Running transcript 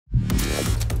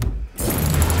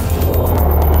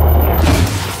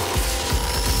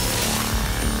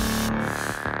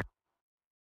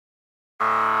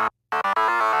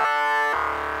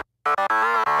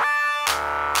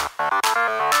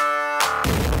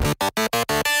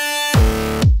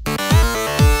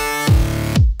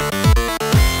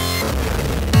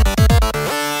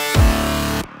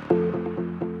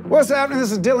happening?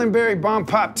 This is Dylan Barry,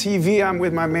 BompopTV. I'm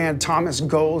with my man Thomas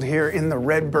Gold here in the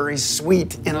Redbury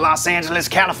Suite in Los Angeles,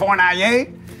 California.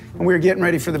 And we're getting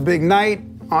ready for the big night,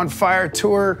 On Fire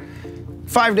tour.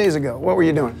 5 days ago, what were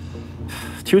you doing?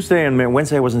 Tuesday and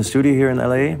Wednesday I was in the studio here in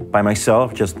LA by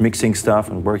myself, just mixing stuff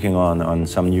and working on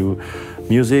some new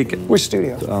music. Which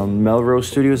studio? Melrose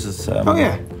Studios. It's, oh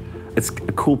yeah. It's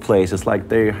a cool place. It's like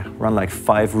they run like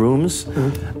 5 rooms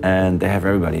and they have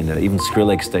everybody in there. Even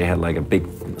Skrillex, they had like a big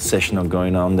session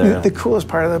going on there. The coolest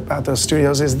part about those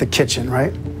studios is the kitchen,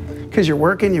 right? Because you're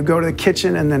working, you go to the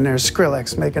kitchen and then there's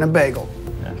Skrillex making a bagel.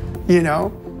 Yeah. You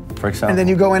know? For example. And then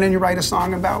you go in and you write a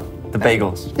song about the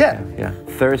bagels. Yeah. Yeah.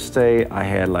 Thursday, I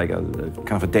had like a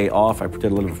kind of a day off. I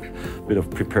did a little bit of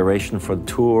preparation for the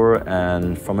tour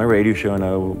and for my radio show, and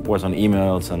I was on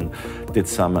emails and did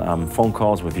some phone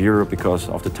calls with Europe because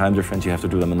of the time difference. You have to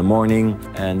do them in the morning.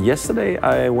 And yesterday,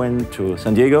 I went to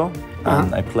San Diego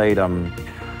and I played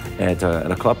at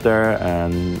a club there,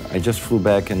 and I just flew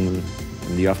back in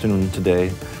the afternoon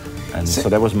today. And so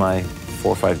that was my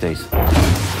 4 or 5 days.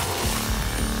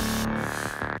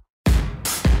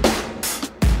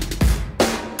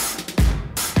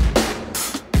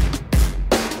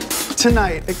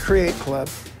 Tonight at Create Club,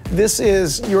 this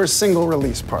is your single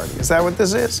release party. Is that what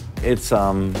this is? It's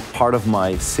part of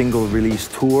my single release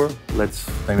tour.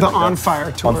 The On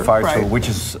Fire tour. On Fire tour, which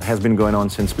has been going on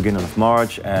since beginning of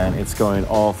March, and it's going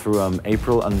all through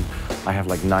April, and I have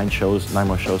like 9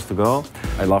 more shows to go.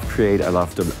 I love Create. I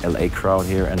love the LA crowd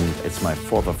here, and it's my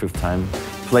 4th or 5th time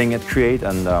playing at Create,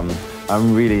 and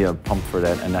I'm really pumped for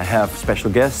that. And I have special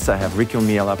guests. I have Ricky and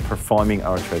Miela performing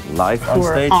our track live on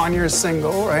stage. Who are on your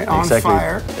single, right? On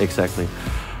Fire. Exactly.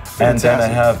 Fantastic. And then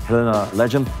I have Helena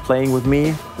Legend playing with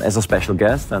me as a special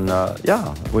guest. And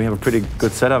yeah, we have a pretty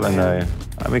good setup, and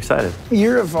I'm excited.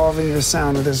 You're evolving your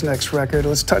sound with this next record.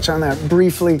 Let's touch on that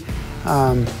briefly.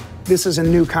 This is a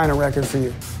new kind of record for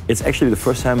you. It's actually the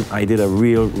first time I did a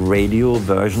real radio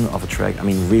version of a track. I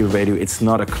mean, real radio. It's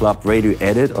not a club radio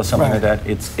edit or something like that.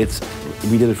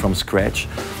 We did it from scratch,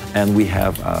 and we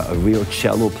have a real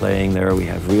cello playing there. We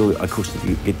have real acoustic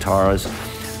guitars,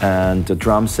 and the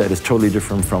drum set is totally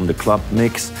different from the club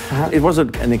mix. It was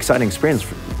an exciting experience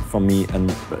for me,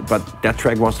 but that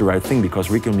track was the right thing because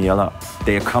Ricky and Miela,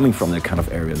 they are coming from that kind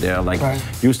of area. They are like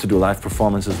used to do live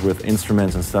performances with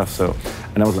instruments and stuff. So,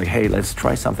 and I was like, hey, let's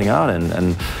try something out.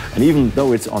 And even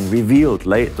though it's on Revealed,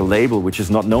 the label, which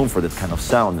is not known for that kind of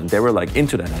sound, and they were like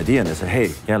into that idea, and they said,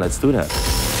 hey, yeah, let's do that.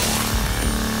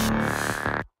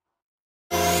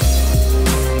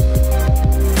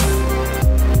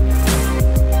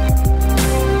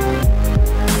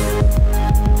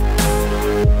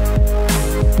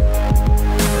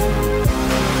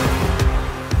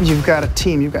 You've got a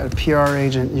team, you've got a PR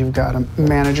agent, you've got a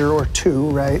manager or 2,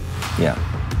 right? Yeah.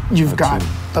 You've got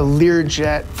a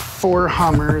Learjet, 4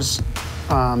 Hummers,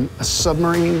 a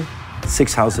submarine.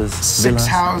 6 houses. 6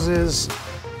 houses,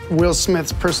 Will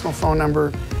Smith's personal phone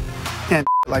number, and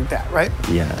like that, right?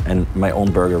 Yeah, and my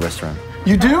own burger restaurant.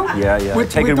 You do? Yeah, yeah.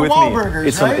 With, Take with it the with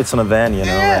Wahlburgers, me. right? It's on a van, you know.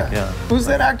 Yeah. Like, yeah. Who's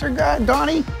that actor guy?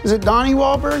 Donnie? Is it Donnie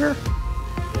Wahlberger?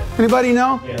 Yeah. Anybody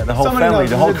know? Yeah, the whole Somebody family, knows.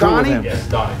 the whole Is it crew Donnie? with him. Yes,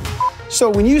 Donnie. So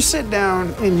when you sit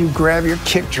down and you grab your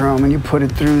kick drum and you put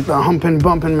it through the humping,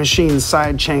 bumping machine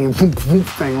side chain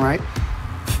thing, right?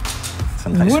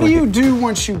 Sometimes what do you do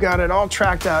once you got it all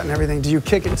tracked out and everything? Do you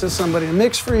kick it to somebody to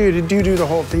mix for you? Do you do the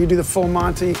whole thing? You do the full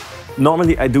Monty?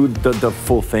 Normally I do the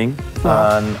full thing,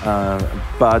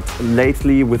 but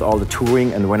lately with all the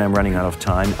touring and when I'm running out of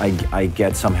time, I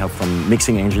get some help from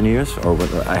mixing engineers, or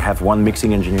I have one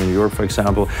mixing engineer in Europe, for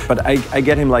example, but I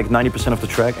get him like 90% of the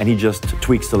track and he just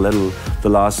tweaks the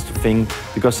last thing,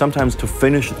 because sometimes to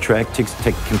finish a track can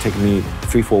take me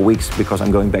 3-4 weeks because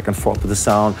I'm going back and forth with the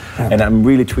sound and I'm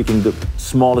really tweaking the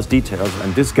smallest details,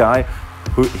 and this guy,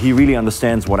 he really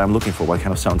understands what I'm looking for, what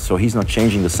kind of sound. So he's not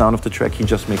changing the sound of the track, he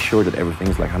just makes sure that everything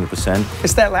is like 100%.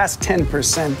 It's that last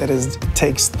 10% that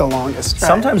takes the longest, right?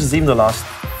 Sometimes it's even the last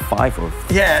 5 or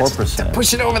 4%. To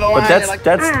push it over the line.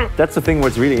 But that's the thing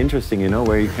what's really interesting, you know,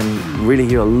 where you can really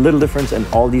hear a little difference, and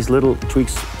all these little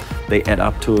tweaks, they add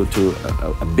up to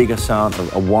a bigger sound,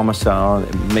 a warmer sound,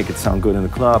 and make it sound good in the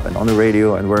club and on the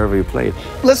radio and wherever you play it.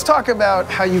 Let's talk about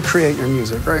how you create your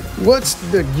music, right? What's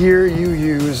the gear you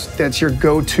use that's your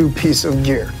go-to piece of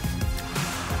gear?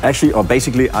 Actually, or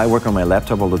basically, I work on my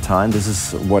laptop all the time. This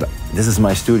is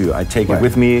my studio. I take it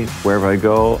with me wherever I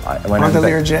go. On the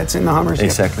Learjets, in the Hummers.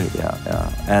 Exactly,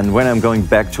 yeah. And when I'm going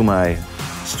back to my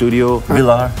studio,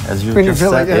 villa, as you just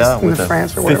said, with the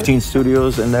France or 15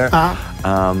 studios in there.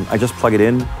 I just plug it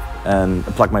in and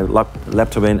plug my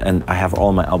laptop in, and I have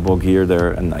all my outboard gear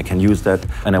there, and I can use that.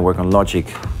 And I work on Logic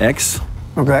X.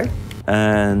 Okay.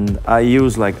 and I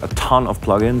use like a ton of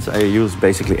plugins. I use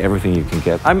basically everything you can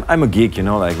get. I'm a geek, you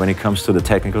know, like when it comes to the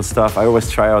technical stuff. I always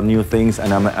try out new things,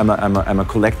 and I'm a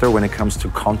collector when it comes to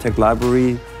contact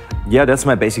library. Yeah, that's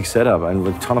my basic setup. I have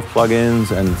a ton of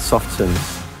plugins and soft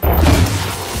synths.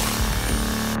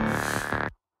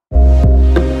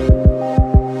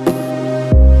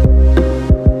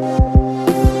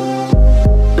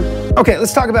 Okay,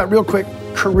 let's talk about real quick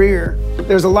career.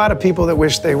 There's a lot of people that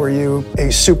wish they were you, a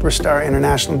superstar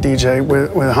international DJ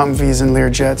with Humvees and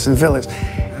Learjets and villas.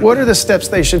 What are the steps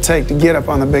they should take to get up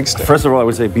on the big stage? First of all, I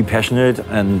would say be passionate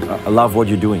and love what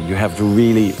you're doing. You have to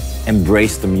really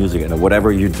embrace the music, and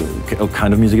whatever you do, what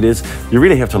kind of music it is, you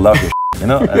really have to love your you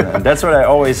know? And that's what I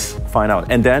always find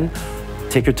out. And then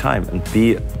take your time and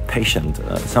be patient.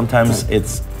 Sometimes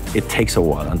it takes a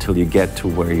while until you get to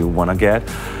where you want to get.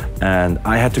 And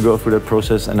I had to go through that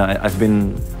process, and I've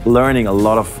been learning a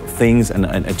lot of things, and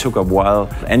it took a while.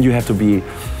 And you have to be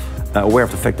aware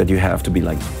of the fact that you have to be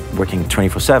like working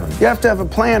 24/7. You have to have a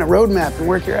plan, a roadmap, and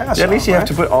work your ass off. At least you have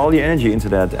to put all the energy into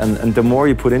that, and the more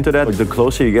you put into that, the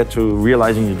closer you get to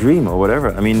realizing your dream or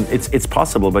whatever. I mean, it's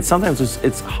possible, but sometimes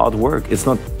it's hard work. It's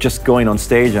not just going on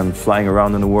stage and flying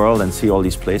around in the world and see all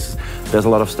these places. There's a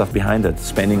lot of stuff behind it,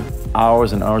 spending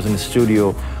hours and hours in the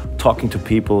studio, talking to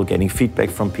people, getting feedback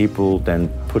from people, then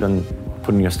putting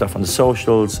your stuff on the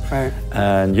socials. Right.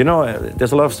 And you know,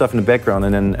 there's a lot of stuff in the background,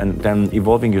 and then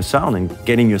evolving your sound and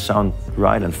getting your sound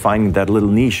right and finding that little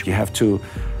niche. You have to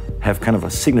have kind of a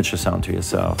signature sound to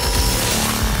yourself.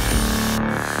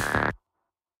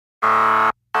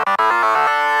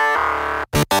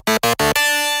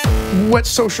 What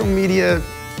social media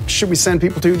should we send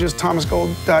people to? Just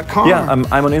thomasgold.com? Yeah, I'm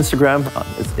on Instagram.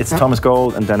 It's Thomas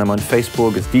Gold, and then I'm on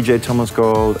Facebook. It's DJ Thomas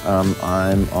Gold.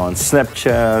 I'm on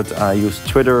Snapchat. I use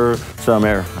Twitter. So I'm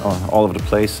all over the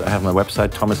place. I have my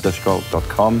website,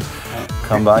 thomas-gold.com.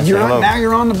 Come by, say hello. Now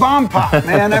you're on the Bomb Pop,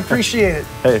 man. I appreciate it.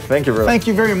 Hey, thank you, bro. Thank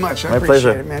you very much. I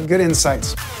appreciate it, man. Good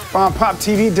insights.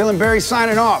 BompopTV, Dylan Berry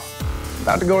signing off.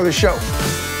 About to go to the show.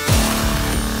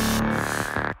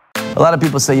 A lot of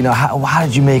people say, you know, how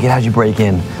did you make it? How did you break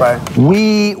in? Right.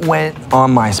 We went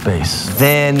on MySpace.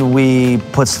 Then we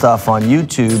put stuff on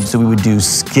YouTube, so we would do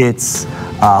skits,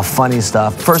 funny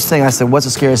stuff. First thing I said, what's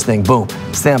the scariest thing? Boom,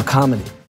 stand-up comedy.